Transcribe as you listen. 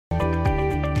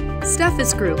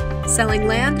Steffes Group, selling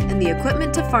land and the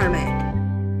equipment to farm it.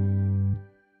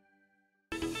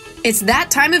 It's that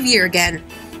time of year again.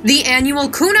 The annual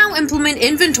Kunau Implement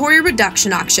Inventory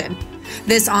Reduction Auction.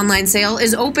 This online sale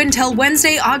is open till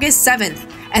Wednesday, August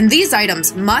 7th, and these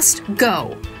items must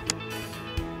go.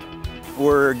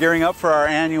 We're gearing up for our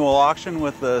annual auction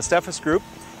with the Steffes Group.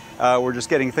 We're just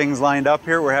getting things lined up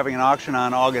here. We're having an auction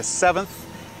on August 7th,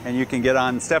 and you can get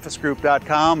on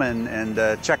steffesgroup.com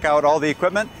and check out all the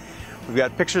equipment. We've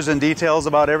got pictures and details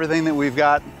about everything that we've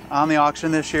got on the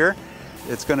auction this year.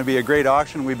 It's going to be a great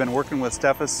auction. We've been working with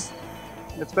Steffes,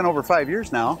 it's been over 5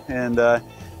 years now, and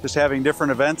just having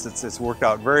different events, it's worked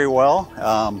out very well.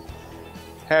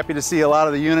 Happy to see a lot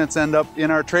of the units end up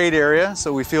in our trade area,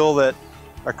 so we feel that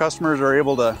our customers are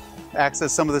able to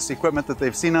access some of this equipment that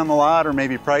they've seen on the lot or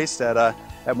maybe priced at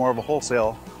more of a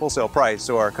wholesale price,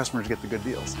 so our customers get the good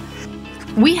deals.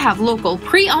 We have local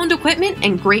pre-owned equipment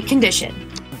in great condition.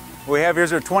 We have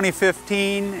here's our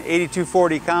 2015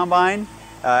 8240 combine,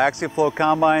 Axial-Flow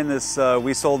combine.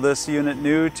 We sold this unit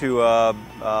new to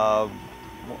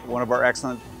one of our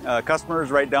excellent customers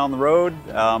right down the road.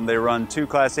 They run 2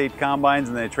 Class 8 combines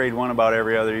and they trade one about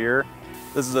every other year.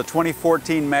 This is a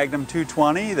 2014 Magnum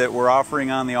 220 that we're offering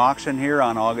on the auction here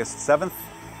on August 7th.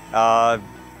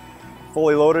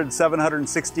 Fully loaded,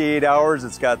 768 hours.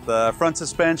 It's got the front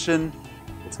suspension.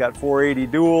 It's got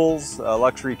 480 duals, a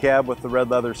luxury cab with the red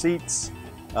leather seats.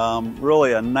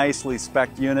 Really a nicely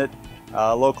spec'd unit,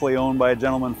 locally owned by a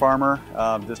gentleman farmer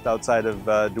just outside of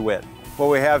DeWitt. What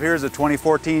we have here is a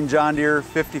 2014 John Deere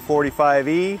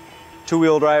 5045E,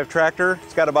 2-wheel drive tractor.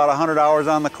 It's got about 100 hours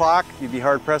on the clock. You'd be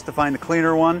hard pressed to find a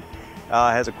cleaner one. It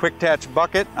has a quick attach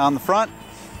bucket on the front.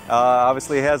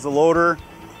 Obviously it has the loader.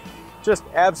 Just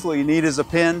absolutely neat as a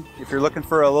pin. If you're looking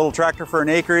for a little tractor for an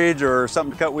acreage or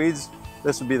something to cut weeds,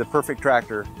 this would be the perfect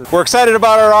tractor. We're excited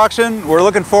about our auction. We're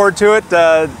looking forward to it.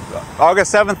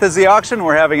 August 7th is the auction.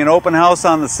 We're having an open house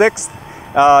on the 6th.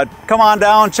 Come on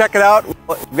down, check it out.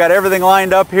 We've got everything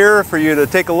lined up here for you to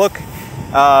take a look.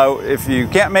 If you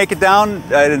can't make it down,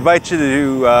 I'd invite you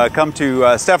to come to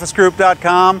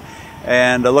steffesgroup.com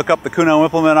and look up the Kunau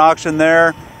Implement auction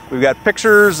there. We've got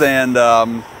pictures and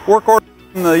work orders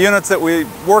from the units that we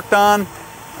worked on,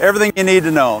 everything you need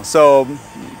to know. So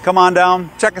come on down,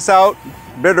 check us out,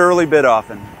 bid early, bid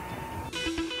often.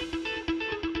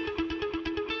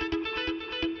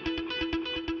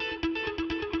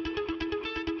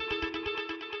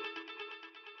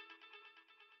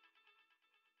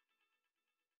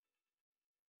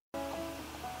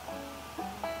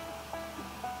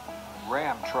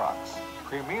 Ram Trucks,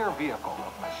 premier vehicle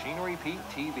of Machinery Pete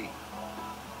TV.